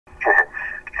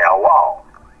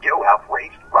have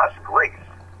reached Russ Gries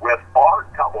with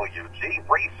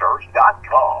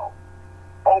RWG-Research.com.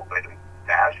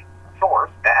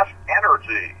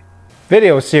 Open-source-energy.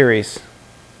 Video series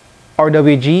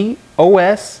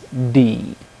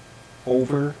RWG-OSD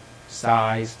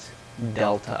Oversized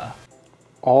Delta.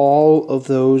 All of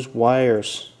those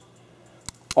wires,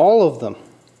 all of them,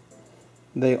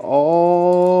 they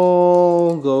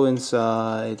all go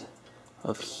inside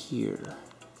of here.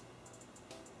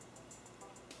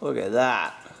 Look at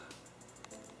that.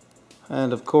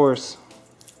 And of course,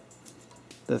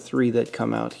 the three that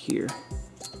come out here.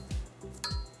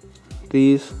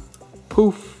 These,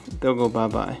 poof, they'll go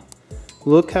bye-bye.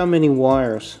 Look how many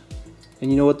wires. And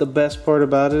you know what the best part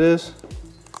about it is?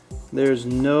 There's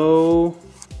no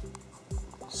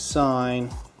sign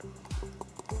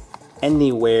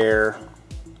anywhere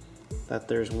that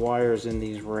there's wires in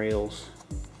these rails.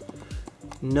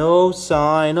 No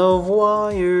sign of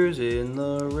wires in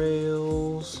the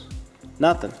rails.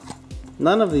 Nothing.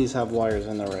 None of these have wires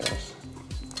in the rails.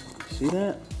 See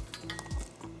that?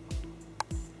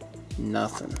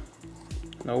 Nothing.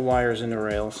 No wires in the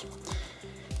rails.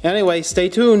 Anyway, stay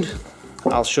tuned.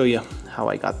 I'll show you how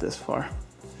I got this far.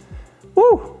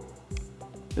 Woo!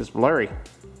 It's blurry.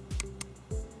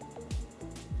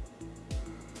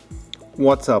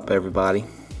 What's up, everybody?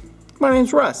 My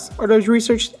name's Russ,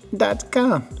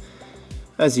 RWG-Research.com,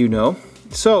 as you know.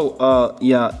 So,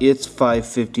 yeah, it's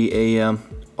 5:50 a.m.,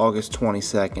 August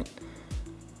 22nd.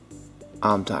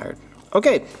 I'm tired.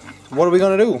 Okay, what are we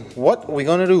gonna do? Well, we're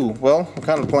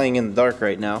kind of playing in the dark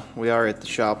right now. We are at the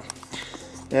shop.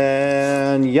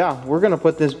 And yeah, we're gonna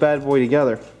put this bad boy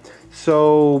together.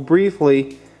 So,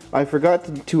 briefly, I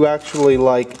forgot to actually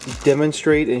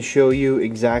demonstrate and show you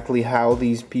exactly how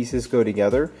these pieces go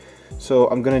together. So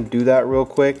I'm gonna do that real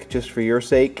quick just for your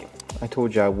sake. I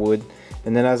told you I would.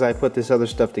 And then as I put this other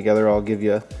stuff together, I'll give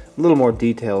you a little more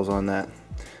details on that.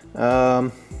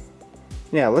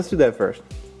 Yeah, let's do that first.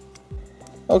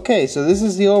 Okay, so this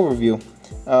is the overview.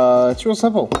 It's real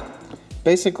simple.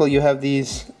 Basically, you have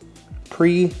these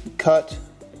pre-cut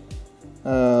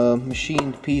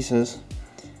machined pieces,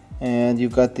 and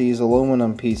you've got these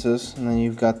aluminum pieces, and then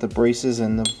you've got the braces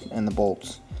and the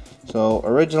bolts. So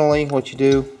originally, what you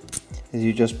do is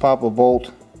you just pop a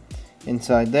bolt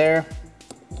inside there.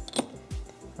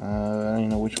 I don't even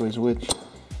know which way is which.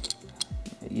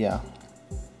 Yeah,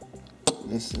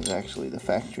 this is actually the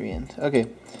factory end. Okay,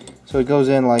 so it goes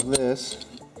in like this,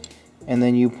 and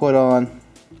then you put on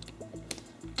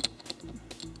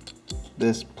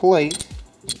this plate,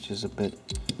 which is a bit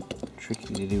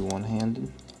tricky to do one-handed.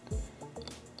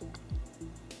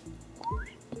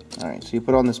 Alright, so you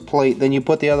put on this plate, then you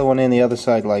put the other one in the other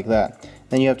side like that.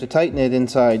 Then you have to tighten it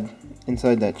inside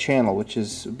that channel, which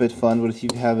is a bit fun, but if you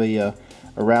have a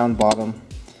round bottom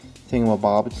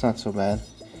thingamabob, it's not so bad.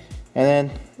 And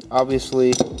then,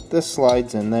 obviously, this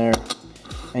slides in there,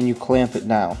 and you clamp it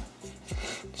down.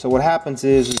 So what happens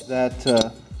is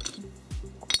that,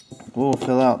 we'll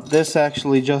fill out, this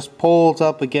actually just pulls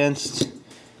up against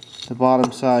the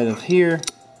bottom side of here,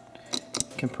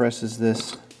 compresses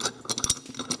this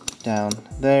down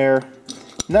there,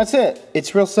 and that's it.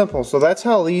 It's real simple. So that's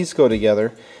how these go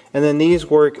together, and then these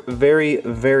work very,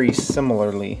 very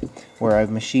similarly, where I've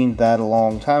machined that a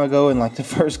long time ago in like the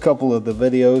first couple of the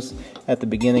videos at the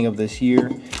beginning of this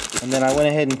year. And then I went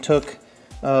ahead and took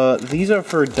these are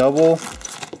for double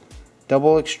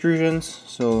extrusions,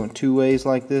 so 2 ways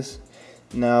like this.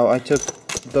 Now I took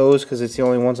those because it's the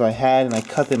only ones I had, and I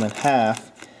cut them in half.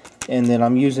 And then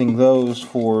I'm using those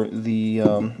for the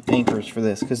anchors for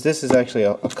this, because this is actually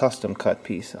a custom cut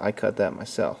piece. I cut that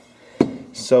myself.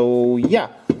 So yeah,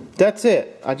 that's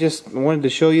it. I just wanted to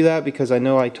show you that because I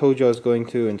know I told you I was going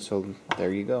to, and so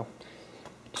there you go.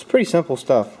 It's pretty simple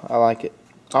stuff. I like it.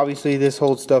 Obviously this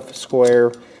whole stuff is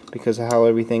square because of how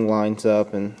everything lines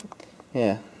up, and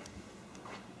yeah.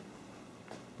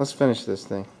 Let's finish this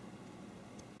thing.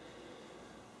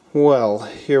 Well,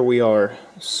 here we are.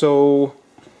 So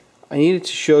I needed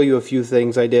to show you a few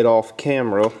things I did off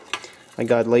camera. I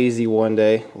got lazy one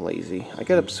day. I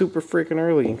got up super freaking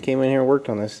early and came in here and worked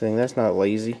on this thing. That's not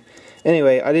lazy.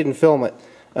 Anyway, I didn't film it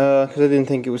because I didn't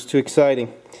think it was too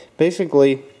exciting.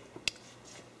 Basically,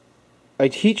 I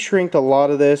heat shrinked a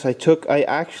lot of this. I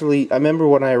remember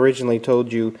when I originally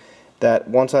told you that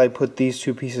once I put these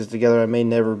two pieces together, I may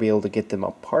never be able to get them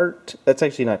apart. That's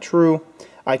actually not true.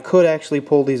 I could actually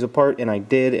pull these apart, and I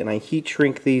did, and I heat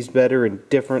shrink these better and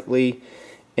differently.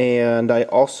 And I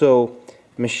also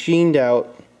machined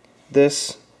out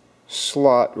this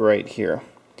slot right here.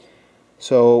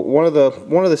 So one of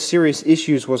the serious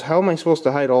issues was, how am I supposed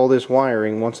to hide all this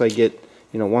wiring once I get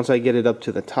it up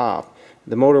to the top?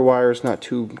 The motor wire is not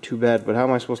too bad, but how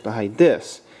am I supposed to hide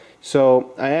this?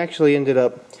 So I actually ended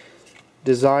up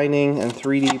designing and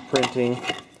 3D printing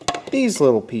these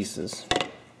little pieces.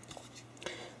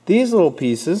 These little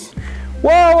pieces.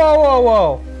 Whoa, whoa, whoa,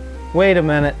 whoa! Wait a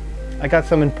minute. I got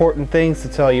some important things to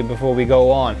tell you before we go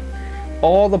on.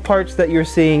 All the parts that you're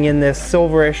seeing in this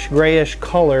silverish, grayish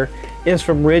color is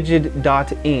from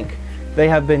rigid.ink. They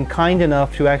have been kind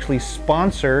enough to actually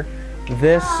sponsor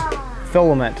this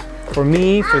filament for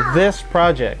me for this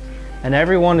project. And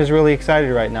everyone is really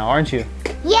excited right now, aren't you?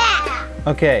 Yeah!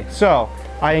 Okay, so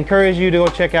I encourage you to go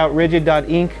check out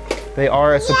rigid.ink. They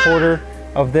are a supporter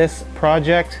of this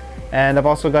project, and I've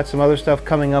also got some other stuff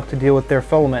coming up to deal with their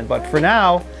filament. But for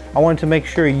now, I wanted to make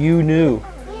sure you knew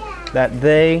that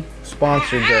they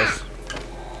sponsored this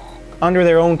under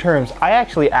their own terms. I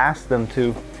actually asked them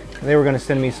to. They were going to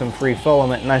send me some free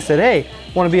filament, and I said, hey,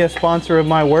 want to be a sponsor of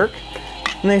my work?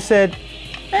 And they said,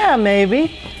 yeah,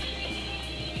 maybe.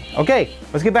 Okay,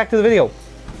 let's get back to the video.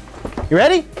 You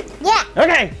ready? Yeah!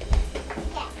 Okay.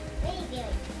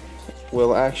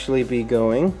 Will actually be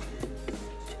going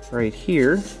right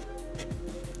here.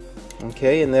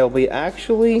 Okay, and they'll be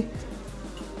actually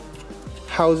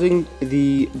housing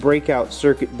the breakout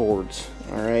circuit boards.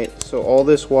 Alright, so all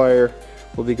this wire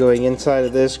will be going inside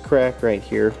of this crack right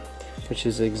here, which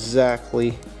is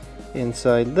exactly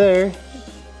inside there.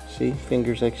 See,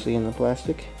 fingers actually in the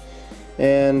plastic.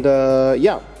 And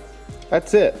yeah,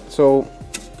 that's it. So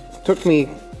it took me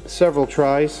several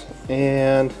tries,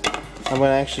 and I'm going to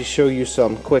actually show you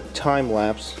some quick time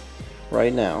lapse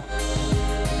right now.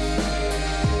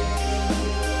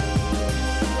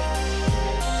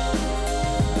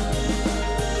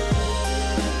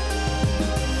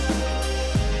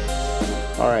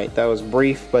 Alright, that was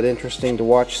brief but interesting to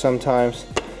watch sometimes.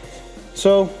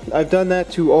 So I've done that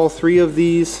to all three of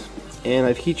these, and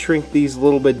I've heat shrink these a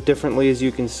little bit differently, as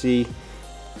you can see.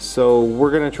 So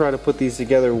we're going to try to put these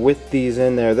together with these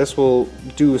in there. This will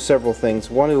do several things.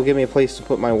 One, it will give me a place to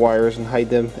put my wires and hide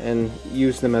them and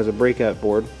use them as a breakout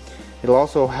board. It'll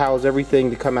also house everything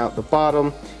to come out the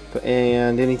bottom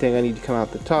and anything I need to come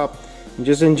out the top. And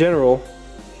just in general,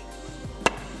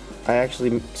 I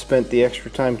actually spent the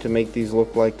extra time to make these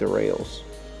look like the rails.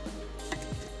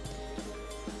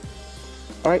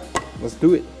 Alright, let's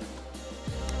do it.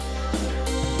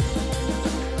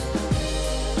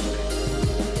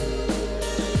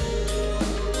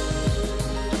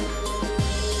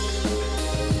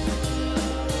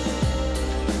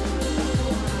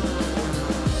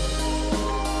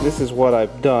 This is what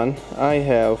I've done. I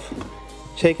have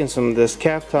taken some of this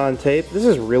Kapton tape. This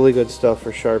is really good stuff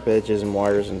for sharp edges and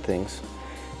wires and things.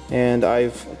 And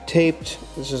I've taped,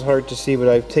 this is hard to see, but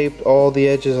I've taped all the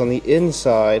edges on the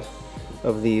inside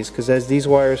of these, because as these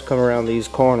wires come around these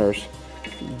corners,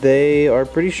 they are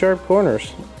pretty sharp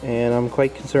corners, and I'm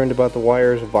quite concerned about the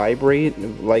wires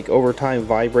like over time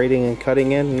vibrating and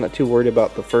cutting in. I'm not too worried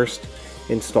about the first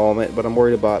installment, but I'm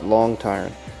worried about long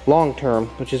term,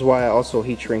 which is why I also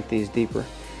heat shrink these deeper.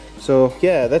 So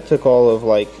yeah, that took all of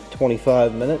like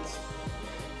 25 minutes.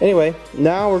 Anyway,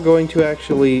 now we're going to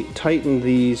actually tighten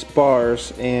these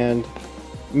bars and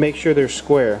make sure they're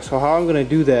square. So how I'm going to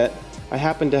do that, I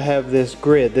happen to have this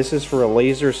grid. This is for a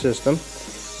laser system,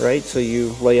 right? So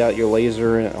you lay out your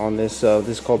laser on this, this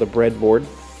is called a breadboard.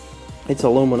 It's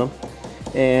aluminum,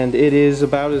 and it is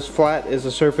about as flat as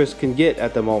the surface can get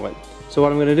at the moment. So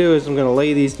what I'm going to do is I'm going to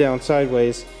lay these down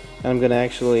sideways, and I'm going to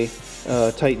actually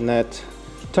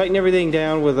tighten everything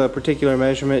down with a particular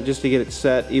measurement just to get it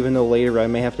set, even though later I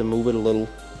may have to move it a little.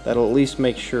 That'll at least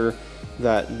make sure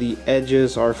that the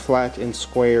edges are flat and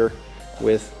square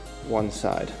with one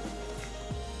side.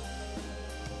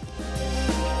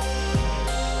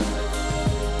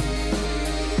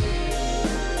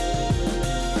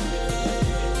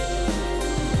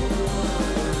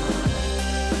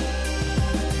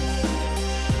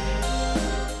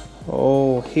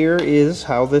 Oh, here is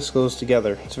how this goes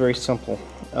together. It's very simple.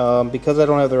 Because I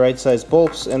don't have the right size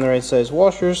bolts and the right size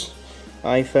washers,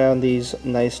 I found these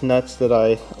nice nuts that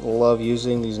I love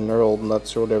using, these knurled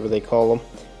nuts or whatever they call them,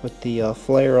 with the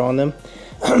flare on them.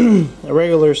 A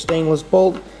regular stainless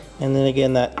bolt, and then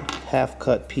again that half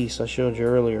cut piece I showed you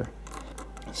earlier.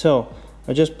 So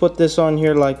I just put this on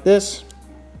here like this.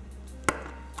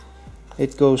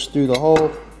 It goes through the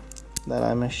hole that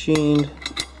I machined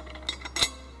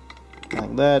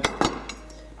like that,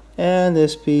 and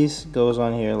this piece goes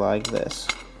on here like this.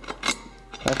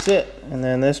 That's it. And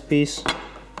then this piece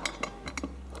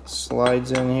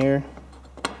slides in here.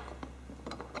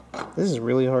 This is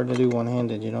really hard to do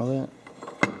one-handed, you know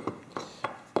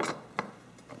that?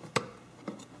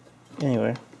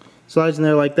 Anyway, slides in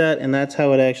there like that, and that's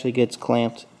how it actually gets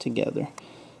clamped together.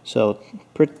 So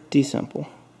pretty simple.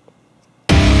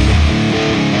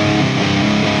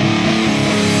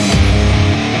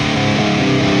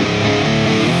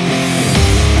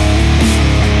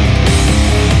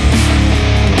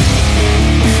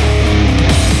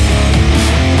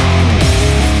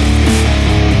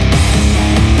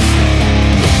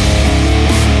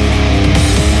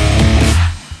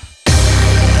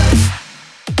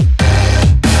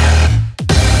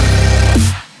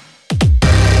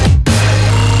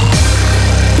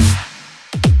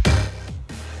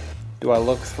 Do I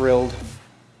look thrilled?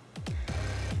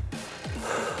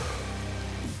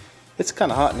 It's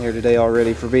kind of hot in here today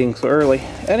already for being so early.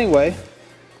 Anyway,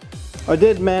 I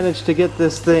did manage to get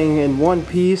this thing in one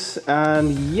piece,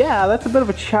 and yeah, that's a bit of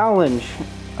a challenge.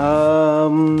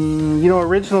 You know,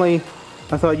 originally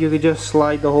I thought you could just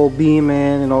slide the whole beam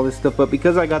in and all this stuff, but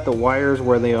because I got the wires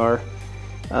where they are,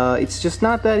 it's just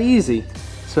not that easy.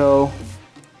 So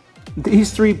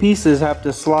these three pieces have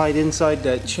to slide inside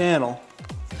that channel,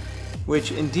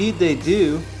 which indeed they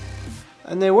do,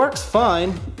 and they works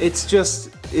fine. It's just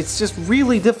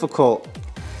really difficult.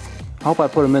 I hope I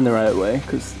put them in the right way,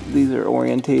 because these are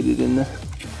orientated in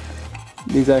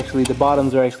the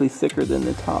bottoms are actually thicker than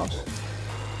the tops.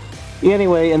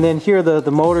 Anyway, and then here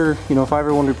the motor, you know, if I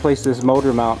ever want to replace this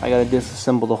motor mount, I gotta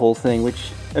disassemble the whole thing,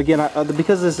 which again,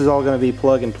 because this is all gonna be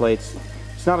plug and plates,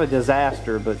 it's not a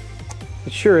disaster, but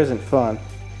it sure isn't fun.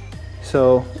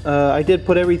 So I did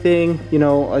put everything, you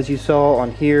know, as you saw on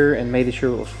here, and made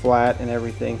sure it was flat and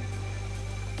everything.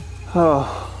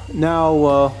 Oh,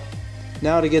 now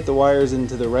to get the wires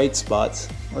into the right spots.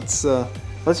 Let's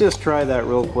just try that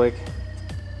real quick.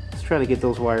 Let's try to get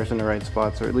those wires in the right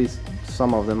spots, or at least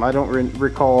some of them. I don't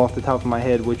recall off the top of my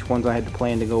head which ones I had to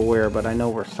plan to go where, but I know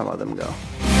where some of them go.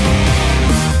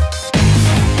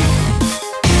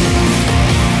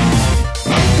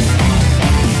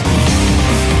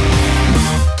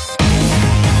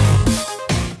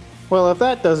 Well, if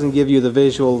that doesn't give you the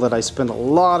visual that I spend a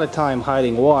lot of time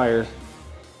hiding wires,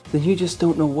 then you just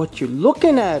don't know what you're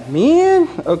looking at, man.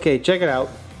 Okay, check it out.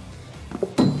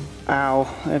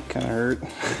 Ow, that kind of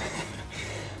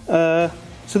hurt.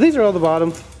 So these are all the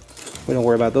bottom. We don't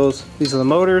worry about those. These are the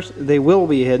motors. They will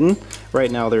be hidden.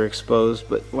 Right now they're exposed,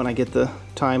 but when I get the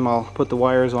time, I'll put the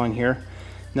wires on here.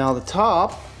 Now the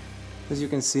top, as you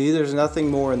can see, there's nothing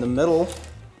more in the middle.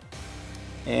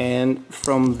 And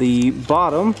from the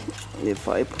bottom, if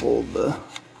I pull the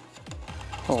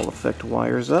Hall effect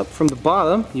wires up, from the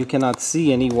bottom you cannot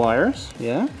see any wires.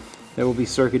 Yeah, there will be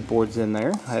circuit boards in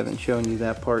there. I haven't shown you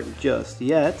that part just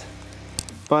yet.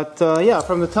 But yeah,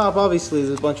 from the top obviously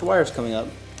there's a bunch of wires coming up.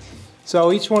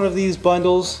 So each one of these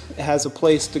bundles has a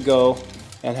place to go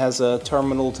and has a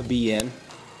terminal to be in.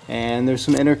 And there's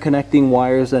some interconnecting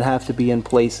wires that have to be in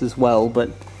place as well. But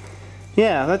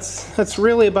yeah, that's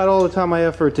really about all the time I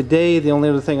have for today. The only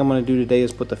other thing I'm going to do today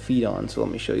is put the feet on, so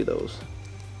let me show you those.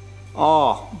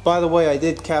 Oh, by the way, I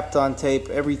did Kapton tape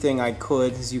everything I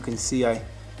could. As you can see, I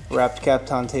wrapped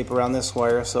Kapton tape around this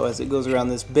wire, so as it goes around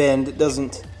this bend, it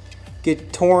doesn't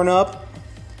get torn up.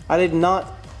 I did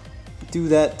not do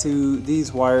that to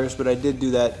these wires, but I did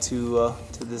do that to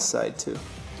this side too.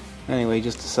 Anyway,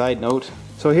 just a side note.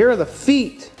 So here are the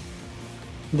feet.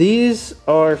 These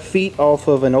are feet off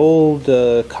of an old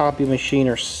copy machine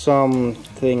or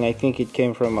something. I think it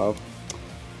came from a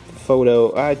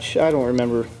photo. I don't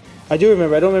remember. I do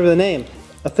remember. I don't remember the name.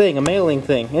 A mailing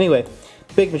thing. Anyway,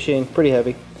 big machine, pretty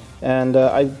heavy. And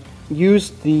I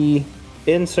used the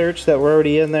inserts that were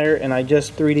already in there, and I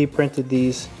just 3D printed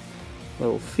these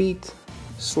little feet.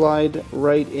 Slide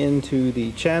right into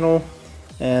the channel.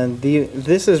 And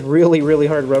this is really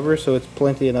hard rubber, so it's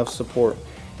plenty enough support.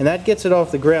 And that gets it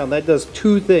off the ground. That does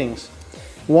two things.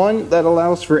 One, that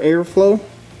allows for airflow.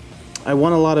 I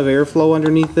want a lot of airflow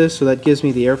underneath this, so that gives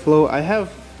me the airflow. I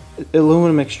have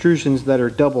aluminum extrusions that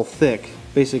are double thick,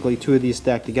 basically two of these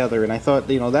stacked together, and I thought,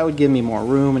 you know, that would give me more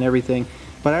room and everything.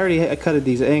 But I already cut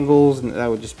these angles, and that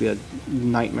would just be a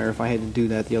nightmare if I had to do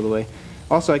that the other way.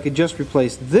 Also, I could just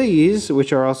replace these,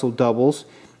 which are also doubles,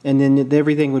 and then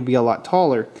everything would be a lot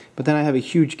taller. But then I have a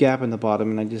huge gap in the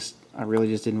bottom, and I really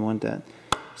just didn't want that.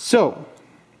 So,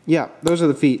 yeah, those are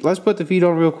the feet. Let's put the feet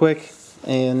on real quick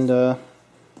and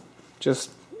just,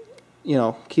 you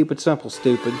know, keep it simple,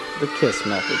 stupid. The KISS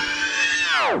method.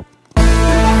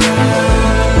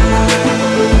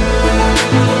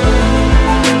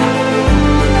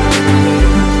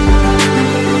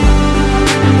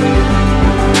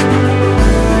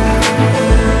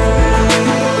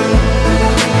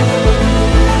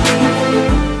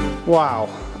 Wow.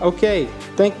 Okay,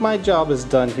 think my job is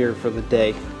done here for the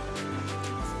day.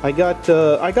 I got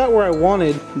where I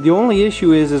wanted. The only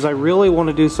issue is I really want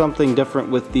to do something different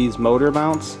with these motor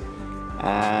mounts,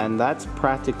 and that's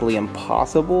practically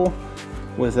impossible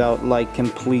without like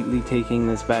completely taking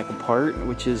this back apart,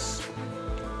 which is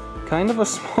kind of a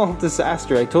small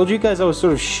disaster. I told you guys I was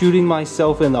sort of shooting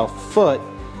myself in the foot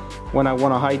when I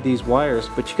want to hide these wires,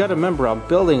 but you got to remember I'm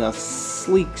building a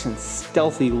sleek and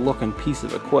stealthy looking piece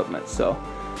of equipment. So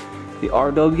the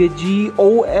RWG-OSD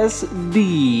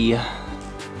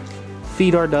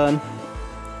feet are done.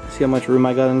 See how much room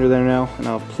I got under there now? And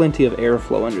I have plenty of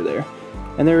airflow under there.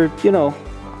 And they're, you know,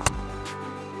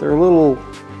 they're a little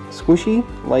squishy,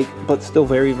 like, but still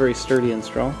very, very sturdy and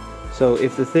strong. So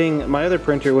if the thing, my other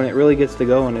printer, when it really gets to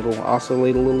going, it'll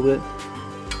oscillate a little bit.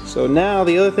 So now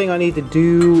the other thing I need to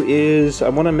do is I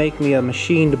want to make me a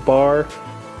machined bar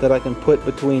that I can put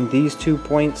between these 2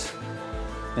 points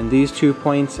and these 2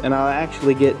 points, and I'll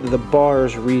actually get the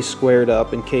bars re-squared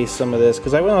up in case some of this,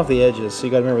 because I went off the edges, so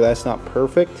you gotta remember that's not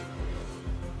perfect.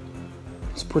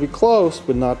 It's pretty close,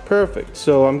 but not perfect.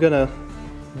 So I'm gonna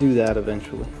do that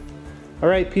eventually.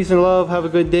 Alright, peace and love, have a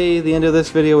good day. The end of this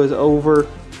video is over.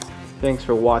 Thanks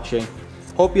for watching.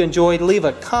 Hope you enjoyed. Leave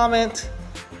a comment,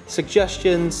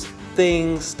 suggestions,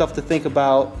 things, stuff to think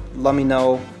about. Let me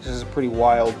know. This is a pretty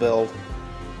wild build.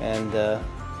 And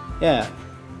yeah,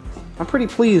 I'm pretty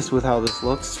pleased with how this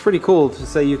looks. It's pretty cool to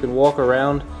say you can walk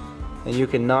around and you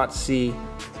can not see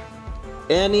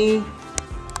any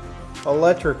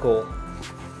electrical,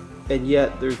 and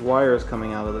yet there's wires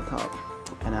coming out of the top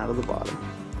and out of the bottom.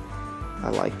 I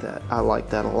like that. I like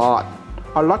that a lot.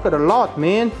 I like it a lot,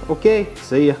 man. Okay,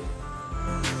 see ya.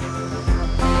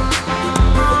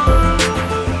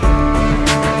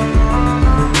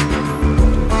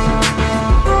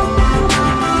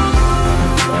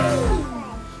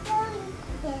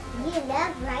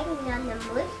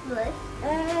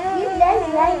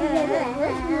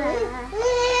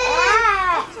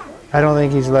 I don't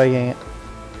think he's liking it.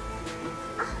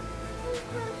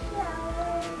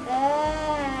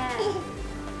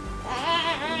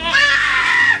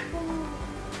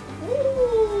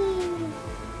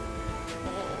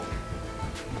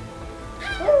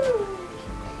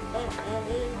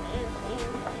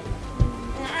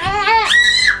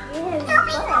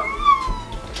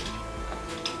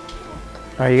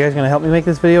 Are you guys gonna help me make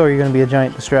this video, or are you gonna be a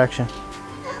giant distraction?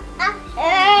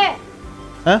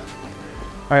 Huh?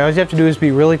 Alright, all you have to do is be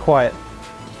really quiet.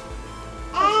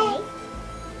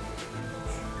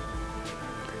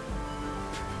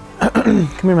 Okay. Come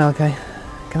here, Malachi.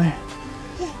 Come here.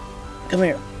 Come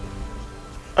here.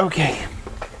 Okay.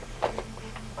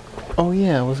 Oh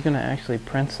yeah, I was gonna actually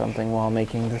print something while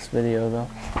making this video though.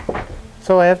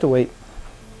 So I have to wait.